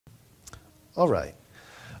All right.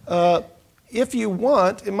 If you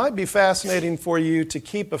want, it might be fascinating for you to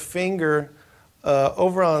keep a finger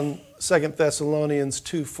over on 2 Thessalonians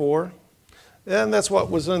 2:4. And that's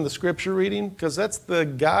what was in the scripture reading, because that's the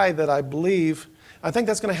guy that I think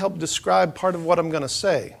that's going to help describe part of what I'm going to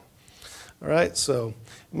say. All right, so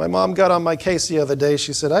my mom got on my case the other day.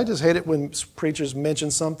 She said, I just hate it when preachers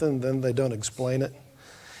mention something and then they don't explain it.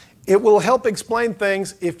 It will help explain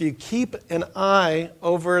things if you keep an eye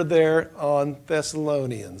over there on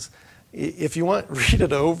Thessalonians. If you want, read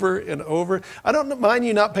it over and over. I don't mind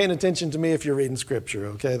you not paying attention to me if you're reading scripture,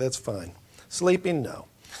 okay? That's fine. Sleeping, no.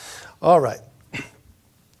 All right.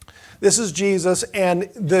 This is Jesus, and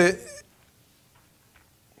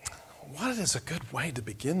what is a good way to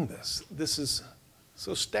begin this? This is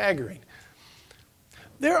so staggering.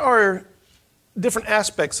 There are different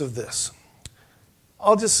aspects of this.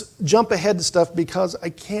 I'll just jump ahead to stuff because I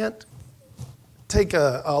can't take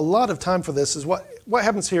a lot of time for this. What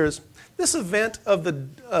happens here is this event of the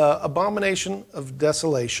Abomination of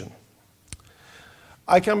Desolation.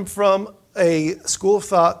 I come from a school of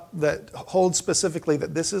thought that holds specifically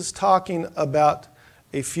that this is talking about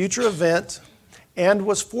a future event and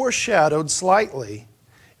was foreshadowed slightly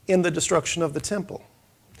in the destruction of the temple.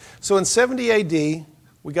 So in 70 AD,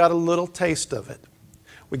 we got a little taste of it.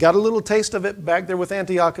 We got a little taste of it back there with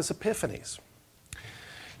Antiochus Epiphanes.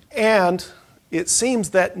 And it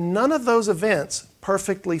seems that none of those events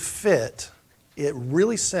perfectly fit. It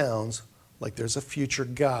really sounds like there's a future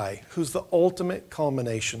guy who's the ultimate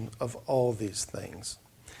culmination of all these things.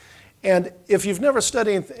 And if you've never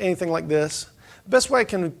studied anything like this, the best way I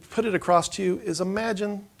can put it across to you is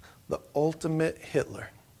imagine the ultimate Hitler.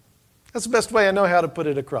 That's the best way I know how to put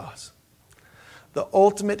it across. The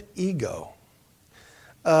ultimate ego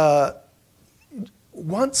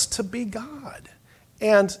wants to be God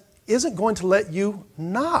and isn't going to let you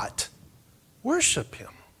not worship him.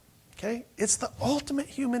 Okay? It's the ultimate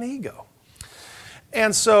human ego.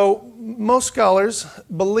 And so most scholars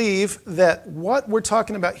believe that what we're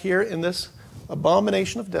talking about here in this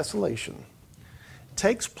Abomination of Desolation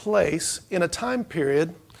takes place in a time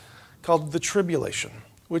period called the Tribulation,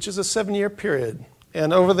 which is a 7-year period.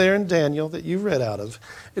 And over there in Daniel that you read out of,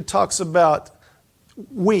 it talks about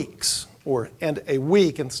weeks and a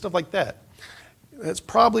week and stuff like that. It's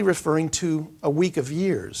probably referring to a week of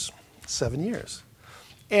years, 7 years.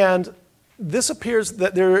 And this appears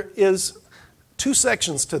that there is 2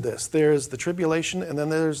 sections to this. There's the tribulation, and then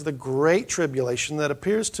there's the great tribulation that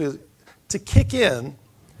appears to kick in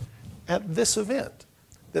at this event.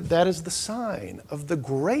 That is the sign of the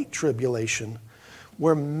great tribulation,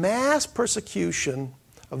 where mass persecution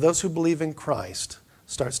of those who believe in Christ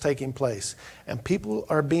starts taking place. And people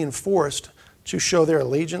are being forced to show their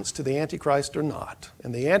allegiance to the Antichrist or not.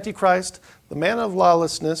 And the Antichrist, the man of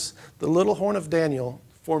lawlessness, the little horn of Daniel,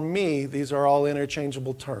 for me, these are all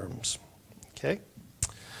interchangeable terms. Okay?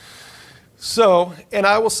 So, and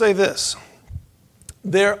I will say this.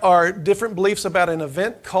 There are different beliefs about an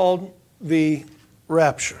event called the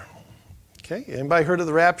rapture. Okay? Anybody heard of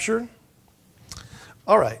the rapture?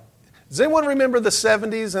 All right. Does anyone remember the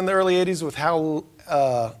 70s and the early 80s with Hal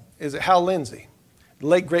Lindsey, the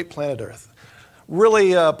late great Planet Earth?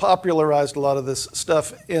 Really popularized a lot of this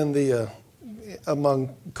stuff in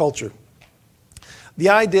among culture. The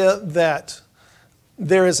idea that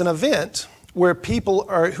there is an event where people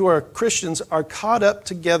who are Christians are caught up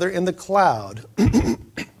together in the cloud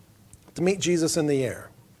to meet Jesus in the air.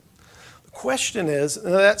 The question is,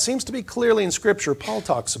 and that seems to be clearly in Scripture, Paul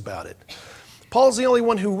talks about it. Paul's the only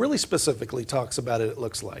one who really specifically talks about it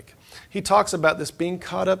looks like. He talks about this being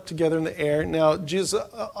caught up together in the air. Now, Jesus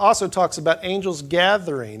also talks about angels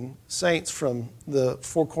gathering saints from the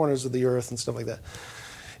 4 corners of the earth and stuff like that.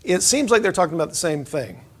 It seems like they're talking about the same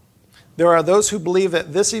thing. There are those who believe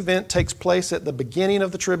that this event takes place at the beginning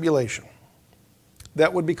of the tribulation.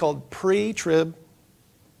 That would be called pre-trib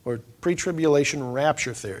or pre-tribulation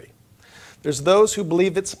rapture theory. There's those who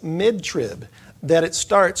believe it's mid-trib, that it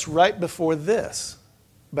starts right before this,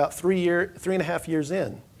 about 3.5 years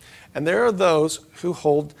in. And there are those who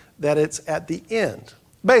hold that it's at the end.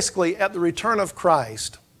 Basically, at the return of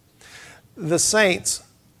Christ, the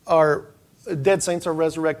dead saints are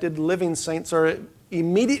resurrected, living saints are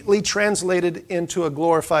immediately translated into a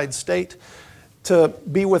glorified state to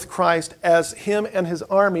be with Christ as him and his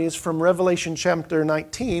armies from Revelation chapter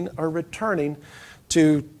 19 are returning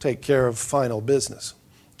to take care of final business.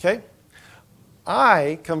 Okay?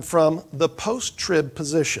 I come from the post-trib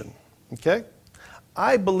position. Okay?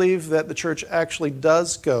 I believe that the church actually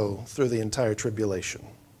does go through the entire tribulation.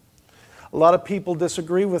 A lot of people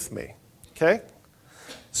disagree with me. Okay?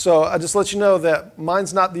 So I just let you know that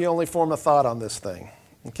mine's not the only form of thought on this thing,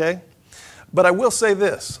 okay? But I will say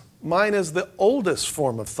this. Mine is the oldest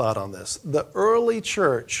form of thought on this. The early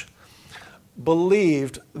church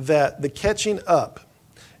believed that the catching up,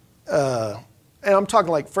 and I'm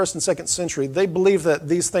talking like 1st and 2nd century, they believed that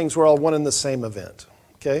these things were all one and the same event,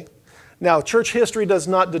 okay? Now, church history does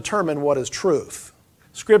not determine what is truth.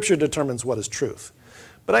 Scripture determines what is truth.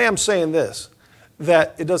 But I am saying this,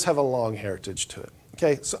 that it does have a long heritage to it.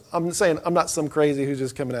 Okay, so I'm saying I'm not some crazy who's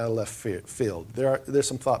just coming out of left field. There's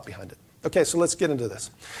some thought behind it. Okay, so let's get into this.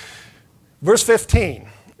 Verse 15,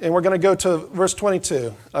 and we're going to go to verse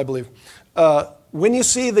 22, I believe. When you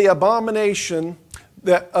see the abomination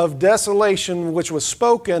of desolation which was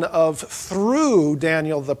spoken of through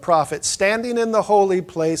Daniel the prophet standing in the holy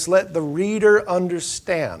place, let the reader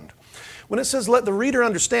understand. When it says let the reader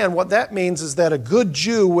understand, what that means is that a good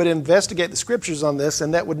Jew would investigate the scriptures on this,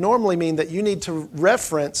 and that would normally mean that you need to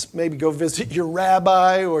reference, maybe go visit your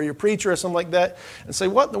rabbi or your preacher or something like that, and say,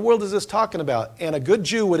 what in the world is this talking about? And a good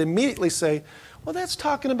Jew would immediately say, well, that's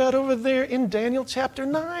talking about over there in Daniel chapter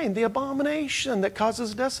 9, the abomination that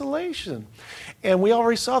causes desolation. And we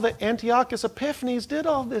already saw that Antiochus Epiphanes did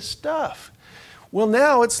all this stuff. Well,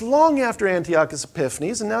 now it's long after Antiochus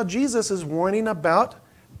Epiphanes, and now Jesus is warning about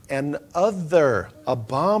an other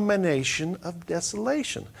abomination of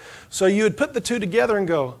desolation. So you would put the two together and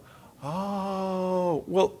go, oh,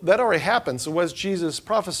 well, that already happened, so was Jesus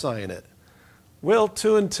prophesying it? Well,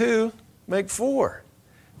 2 and 2 make 4.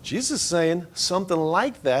 Jesus is saying something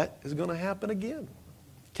like that is going to happen again.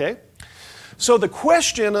 Okay? So the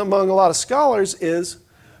question among a lot of scholars is,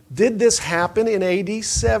 did this happen in AD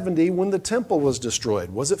 70 when the temple was destroyed?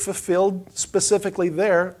 Was it fulfilled specifically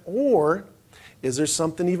there, or is there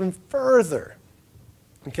something even further?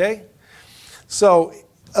 Okay? So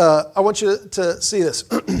I want you to see this.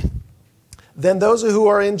 Then those who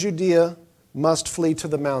are in Judea must flee to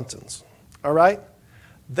the mountains. All right?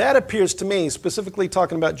 That appears to me, specifically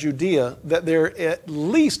talking about Judea, that there at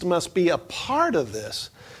least must be a part of this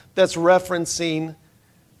that's referencing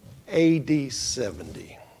AD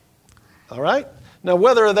 70. All right? Now,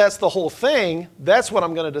 whether that's the whole thing, that's what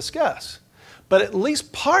I'm going to discuss. But at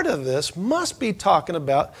least part of this must be talking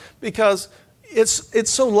about, because it's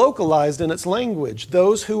so localized in its language.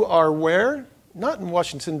 Those who are where? Not in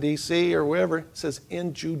Washington, D.C. or wherever. It says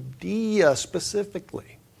in Judea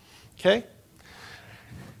specifically. Okay?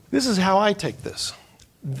 This is how I take this.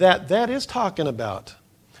 That is talking about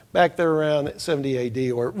back there around 70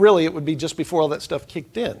 A.D., or really it would be just before all that stuff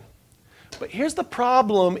kicked in. But here's the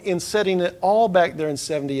problem in setting it all back there in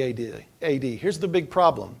 70 A.D. Here's the big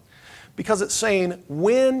problem. Because it's saying,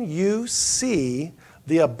 when you see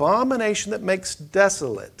the abomination that makes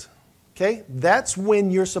desolate, okay, that's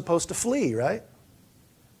when you're supposed to flee, right?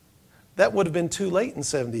 That would have been too late in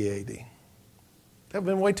 70 AD. That would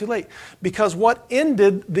have been way too late. Because what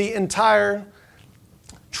ended the entire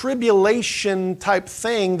tribulation type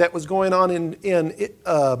thing that was going on in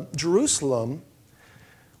Jerusalem,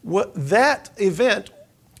 that event,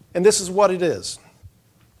 and this is what it is.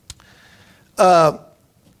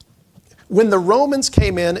 When the Romans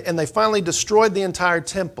came in and they finally destroyed the entire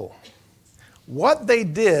temple, what they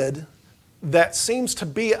did that seems to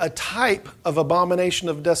be a type of abomination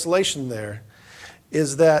of desolation there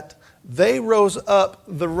is that they rose up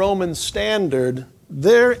the Roman standard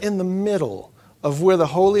there in the middle of where the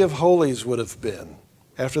Holy of Holies would have been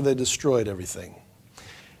after they destroyed everything.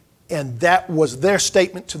 And that was their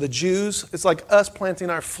statement to the Jews. It's like us planting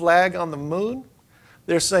our flag on the moon.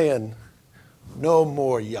 They're saying, no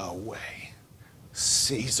more Yahweh.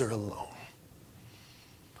 Caesar alone.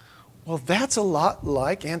 Well, that's a lot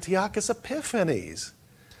like Antiochus Epiphanes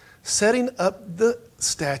setting up the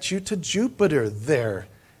statue to Jupiter there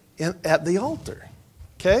at the altar.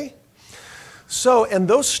 Okay? So, and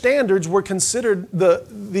those standards were considered,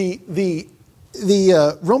 the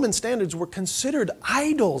Roman standards were considered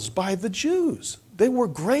idols by the Jews. They were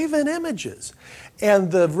graven images.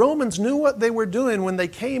 And the Romans knew what they were doing when they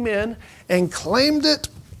came in and claimed it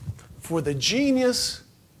for the genius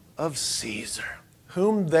of Caesar,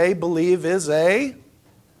 whom they believe is a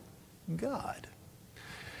god.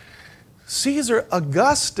 Caesar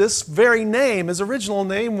Augustus' very name, his original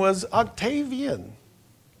name was Octavian.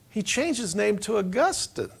 He changed his name to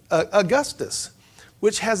Augustus,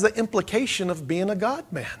 which has the implication of being a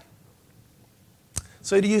god-man.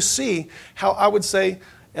 So do you see how I would say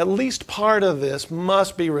at least part of this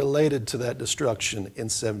must be related to that destruction in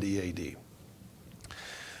 70 AD.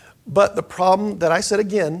 But the problem that I said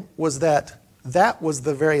again was that that was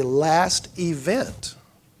the very last event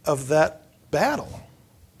of that battle,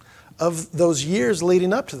 of those years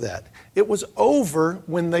leading up to that. It was over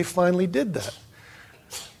when they finally did that.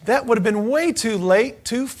 That would have been way too late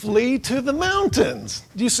to flee to the mountains.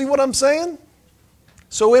 Do you see what I'm saying?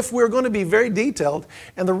 So if we're going to be very detailed,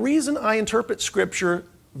 and the reason I interpret Scripture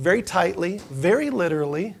very tightly, very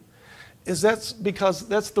literally, is that's because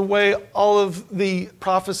that's the way all of the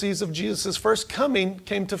prophecies of Jesus' first coming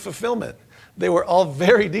came to fulfillment. They were all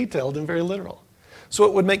very detailed and very literal. So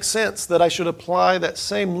it would make sense that I should apply that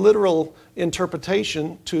same literal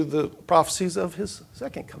interpretation to the prophecies of his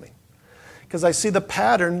second coming, because I see the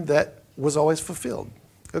pattern that was always fulfilled.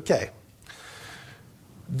 Okay.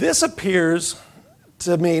 This appears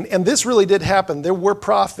to mean, and this really did happen, there were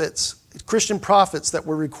prophets, Christian prophets that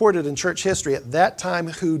were recorded in church history at that time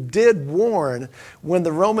who did warn when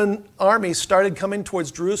the Roman army started coming towards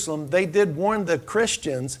Jerusalem. They did warn the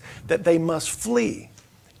Christians that they must flee.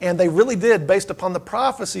 And they really did, based upon the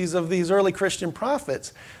prophecies of these early Christian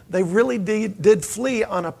prophets, they really did flee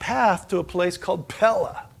on a path to a place called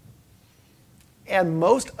Pella. And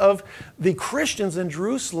most of the Christians in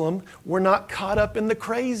Jerusalem were not caught up in the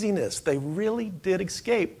craziness. They really did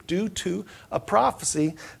escape due to a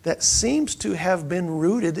prophecy that seems to have been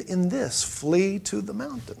rooted in this: flee to the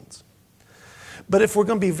mountains. But if we're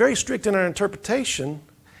going to be very strict in our interpretation,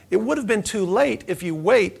 it would have been too late if you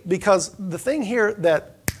wait, because the thing here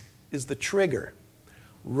that is the trigger: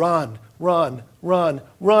 run, run, run,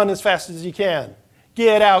 run as fast as you can.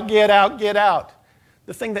 Get out, get out, get out.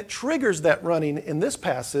 The thing that triggers that running in this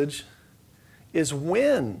passage is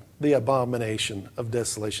when the abomination of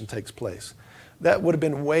desolation takes place. That would have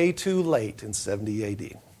been way too late in 70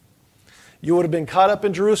 AD. You would have been caught up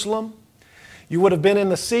in Jerusalem. You would have been in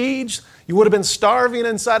the siege. You would have been starving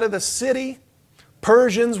inside of the city.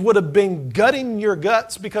 Persians would have been gutting your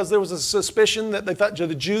guts because there was a suspicion that they thought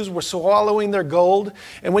the Jews were swallowing their gold.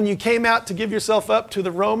 And when you came out to give yourself up to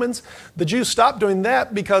the Romans, the Jews stopped doing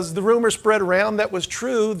that because the rumor spread around that was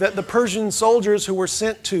true, that the Persian soldiers who were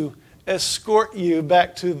sent to escort you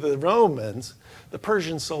back to the Romans, the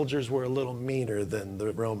Persian soldiers were a little meaner than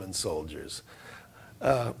the Roman soldiers.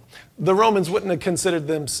 The Romans wouldn't have considered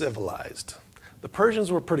them civilized. The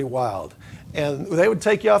Persians were pretty wild. And they would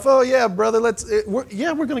take you off. Oh, yeah, brother, we're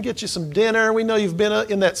going to get you some dinner. We know you've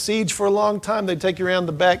been in that siege for a long time. They'd take you around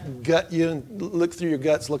the back, gut you, and look through your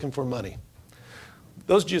guts looking for money.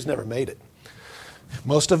 Those Jews never made it.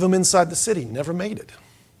 Most of them inside the city never made it.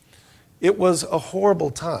 It was a horrible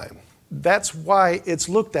time. That's why it's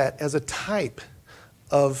looked at as a type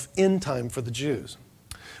of end time for the Jews.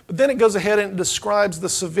 But then it goes ahead and it describes the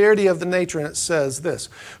severity of the nature, and it says this: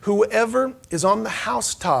 whoever is on the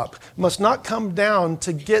housetop must not come down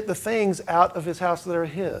to get the things out of his house that are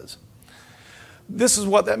his. This is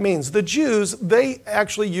what that means. The Jews, they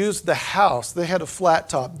actually used the house. They had a flat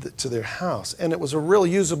top to their house, and it was a real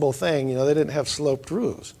usable thing. You know, they didn't have sloped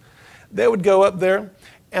roofs. They would go up there,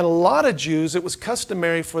 and a lot of Jews, it was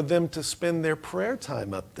customary for them to spend their prayer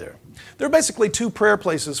time up there. There are basically two prayer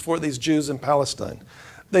places for these Jews in Palestine.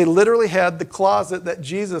 They literally had the closet that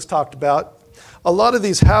Jesus talked about. A lot of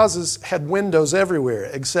these houses had windows everywhere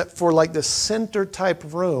except for like the center type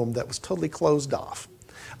room that was totally closed off.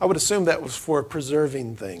 I would assume that was for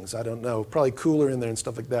preserving things. I don't know, probably cooler in there and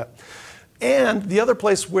stuff like that. And the other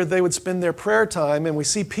place where they would spend their prayer time, and we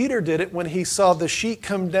see Peter did it when he saw the sheet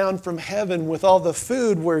come down from heaven with all the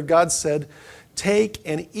food, where God said, take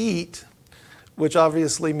and eat, which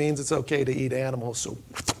obviously means it's okay to eat animals. So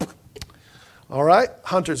all right,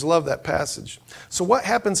 hunters love that passage. So what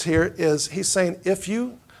happens here is he's saying, if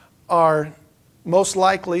you are most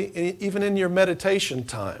likely, even in your meditation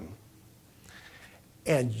time,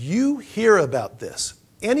 and you hear about this,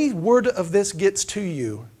 any word of this gets to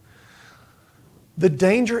you, the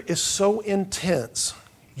danger is so intense,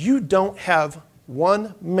 you don't have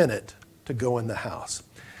 1 minute to go in the house.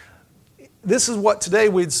 This is what today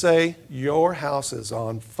we'd say, your house is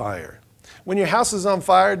on fire. When your house is on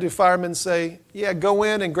fire, do firemen say, yeah, go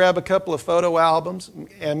in and grab a couple of photo albums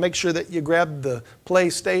and make sure that you grab the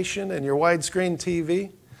PlayStation and your widescreen TV?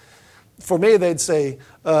 For me, they'd say,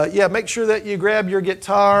 yeah, make sure that you grab your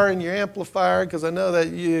guitar and your amplifier, because I know that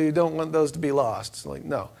you don't want those to be lost. It's like,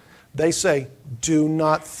 no. They say, do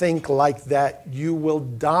not think like that. You will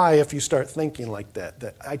die if you start thinking like that,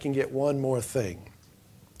 that I can get one more thing.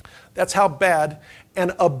 That's how bad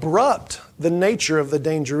and abrupt the nature of the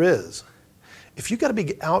danger is. If you got to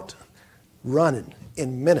be out running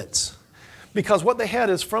in minutes, because what they had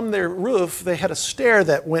is from their roof, they had a stair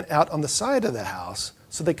that went out on the side of the house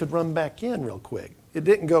so they could run back in real quick. It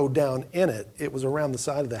didn't go down in it. It was around the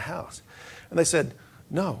side of the house. And they said,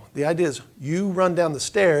 no, the idea is you run down the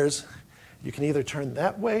stairs. You can either turn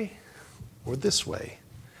that way or this way.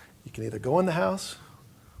 You can either go in the house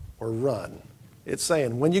or run. It's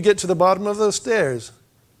saying, when you get to the bottom of those stairs,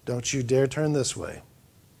 don't you dare turn this way.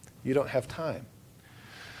 You don't have time.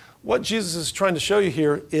 What Jesus is trying to show you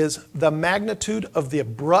here is the magnitude of the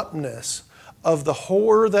abruptness of the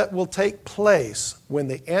horror that will take place when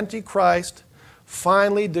the Antichrist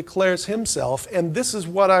finally declares himself. And this is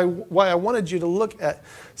why I wanted you to look at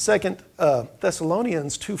 2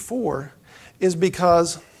 Thessalonians 2:4, is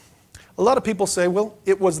because a lot of people say, well,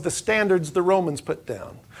 it was the standards the Romans put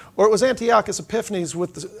down, or it was Antiochus Epiphanes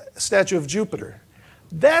with the statue of Jupiter.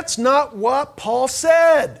 That's not what Paul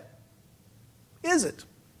said, is it?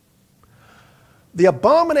 The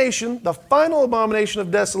abomination, the final abomination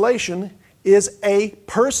of desolation, is a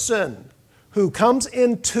person who comes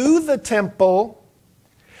into the temple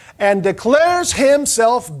and declares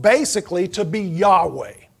himself basically to be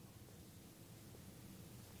Yahweh.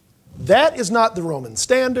 That is not the Roman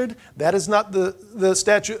standard. That is not the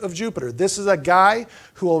statue of Jupiter. This is a guy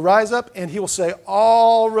who will rise up and he will say,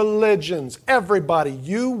 all religions, everybody,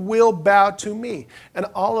 you will bow to me. And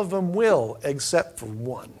all of them will, except for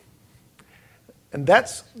one. And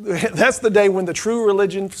that's the day when the true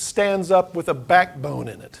religion stands up with a backbone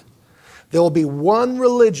in it. There will be one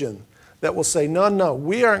religion that will say, no,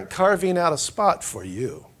 we aren't carving out a spot for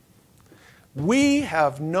you. We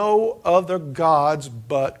have no other gods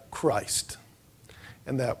but Christ.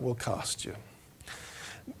 And that will cost you.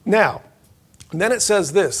 Now, then it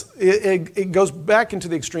says this. It goes back into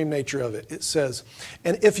the extreme nature of it. It says,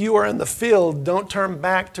 and if you are in the field, don't turn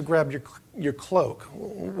back to grab your cloak.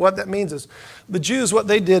 What that means is, the Jews, what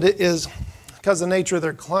they did is, because of the nature of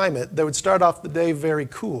their climate, they would start off the day very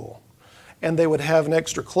cool. And they would have an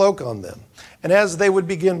extra cloak on them. And as they would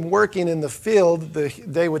begin working in the field,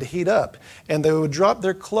 they would heat up. And they would drop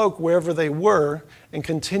their cloak wherever they were and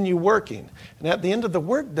continue working. And at the end of the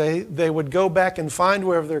workday, they would go back and find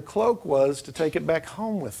wherever their cloak was to take it back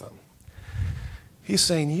home with them. He's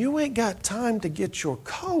saying, you ain't got time to get your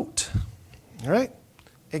coat. All right?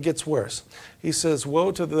 It gets worse. He says,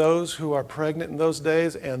 woe to those who are pregnant in those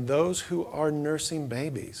days and those who are nursing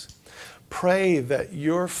babies. Pray that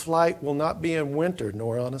your flight will not be in winter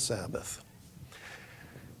nor on a Sabbath.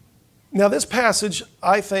 Now this passage,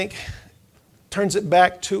 I think, turns it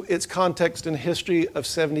back to its context in history of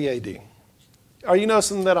 70 AD. Are you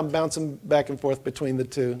noticing that I'm bouncing back and forth between the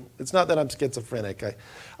two? It's not that I'm schizophrenic.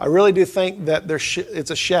 I really do think that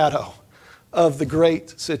it's a shadow of the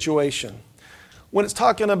great situation. When it's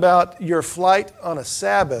talking about your flight on a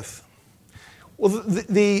Sabbath, well,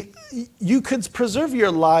 you could preserve your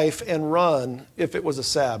life and run if it was a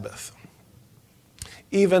Sabbath,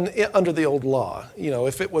 even under the old law,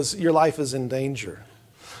 if it was your life is in danger.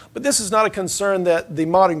 But this is not a concern that the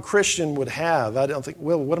modern Christian would have. I don't think,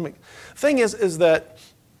 thing is that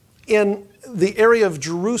in the area of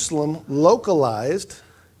Jerusalem, localized,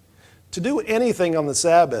 to do anything on the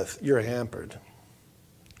Sabbath, you're hampered.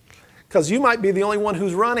 Because you might be the only one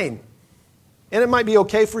who's running. And it might be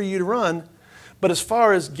okay for you to run, but as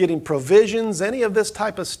far as getting provisions, any of this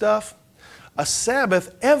type of stuff, a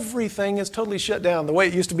Sabbath, everything is totally shut down. The way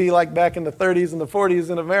it used to be like back in the 30s and the 40s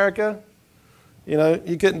in America,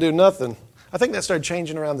 you couldn't do nothing. I think that started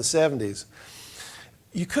changing around the 70s.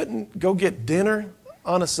 You couldn't go get dinner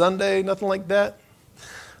on a Sunday, nothing like that.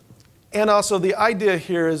 And also the idea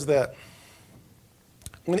here is that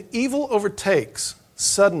when evil overtakes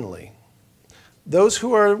suddenly, those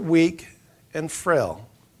who are weak and frail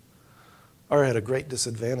are at a great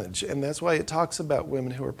disadvantage. And that's why it talks about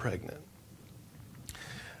women who are pregnant.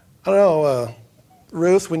 I don't know,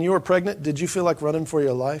 Ruth, when you were pregnant, did you feel like running for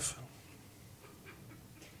your life?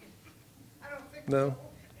 I don't think No, so.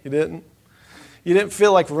 you didn't? You didn't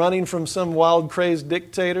feel like running from some wild, crazed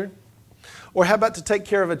dictator? Or how about to take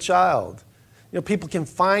care of a child? People can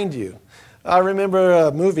find you. I remember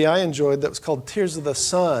a movie I enjoyed that was called Tears of the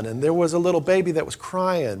Sun, and there was a little baby that was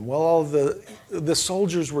crying while all the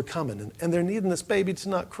soldiers were coming, and they're needing this baby to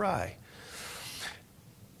not cry.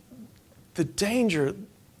 The danger,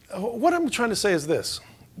 what I'm trying to say is this.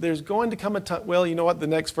 There's going to come a time, well, you know what? The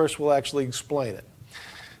next verse will actually explain it.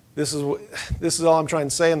 This is all I'm trying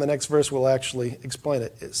to say, and the next verse will actually explain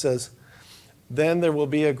it. It says, then there will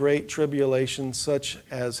be a great tribulation such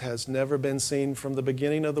as has never been seen from the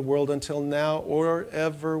beginning of the world until now or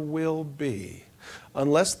ever will be.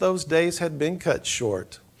 Unless those days had been cut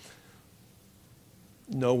short,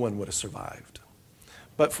 no one would have survived.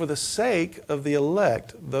 But for the sake of the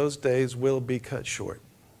elect, those days will be cut short.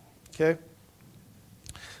 Okay?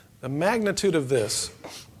 The magnitude of this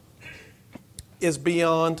is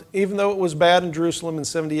beyond, even though it was bad in Jerusalem in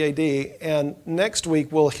 70 AD, and next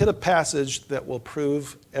week we'll hit a passage that will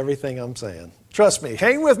prove everything I'm saying. Trust me.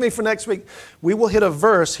 Hang with me for next week. We will hit a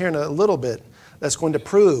verse here in a little bit that's going to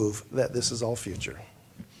prove that this is all future.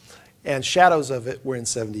 And shadows of it were in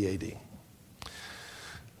 70 AD.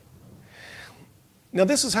 Now,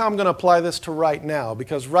 this is how I'm going to apply this to right now,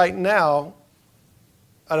 because right now,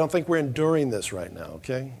 I don't think we're enduring this right now,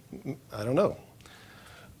 okay? I don't know.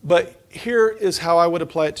 But here is how I would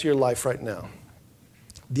apply it to your life right now.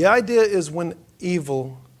 The idea is when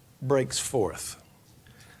evil breaks forth,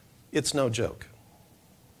 it's no joke.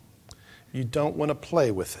 You don't want to play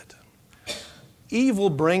with it. Evil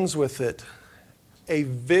brings with it a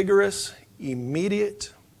vigorous,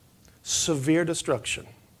 immediate, severe destruction.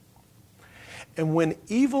 And when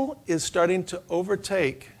evil is starting to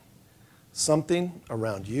overtake something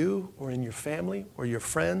around you or in your family or your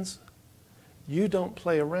friends, you don't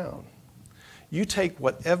play around. You take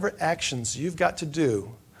whatever actions you've got to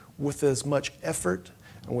do with as much effort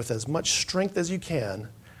and with as much strength as you can,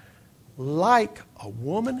 like a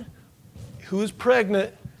woman who is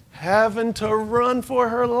pregnant having to run for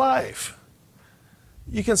her life.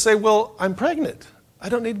 You can say, well, I'm pregnant. I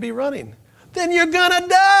don't need to be running. Then you're going to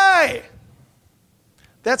die.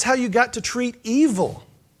 That's how you got to treat evil.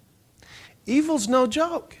 Evil's no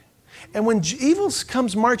joke. And when evil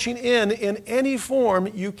comes marching in any form,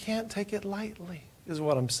 you can't take it lightly, is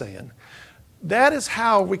what I'm saying. That is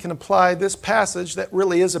how we can apply this passage that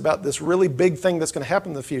really is about this really big thing that's going to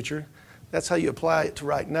happen in the future. That's how you apply it to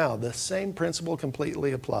right now. The same principle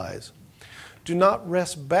completely applies. Do not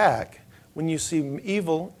rest back when you see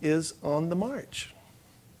evil is on the march.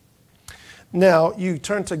 Now, you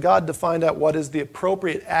turn to God to find out what is the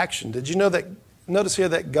appropriate action. Did you know that, notice here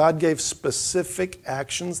that God gave specific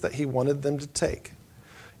actions that he wanted them to take.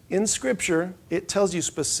 In Scripture, it tells you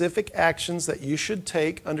specific actions that you should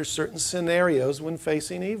take under certain scenarios when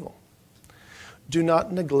facing evil. Do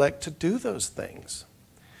not neglect to do those things.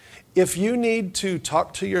 If you need to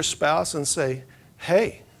talk to your spouse and say,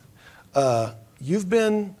 hey, you've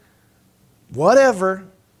been whatever,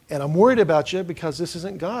 and I'm worried about you because this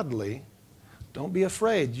isn't godly, don't be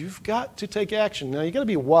afraid. You've got to take action. Now, you've got to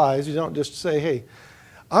be wise. You don't just say, hey,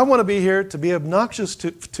 I want to be here to be obnoxious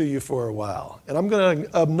to you for a while, and I'm going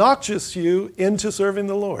to obnoxious you into serving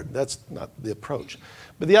the Lord. That's not the approach.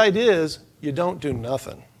 But the idea is you don't do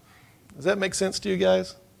nothing. Does that make sense to you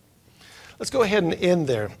guys? Let's go ahead and end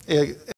there.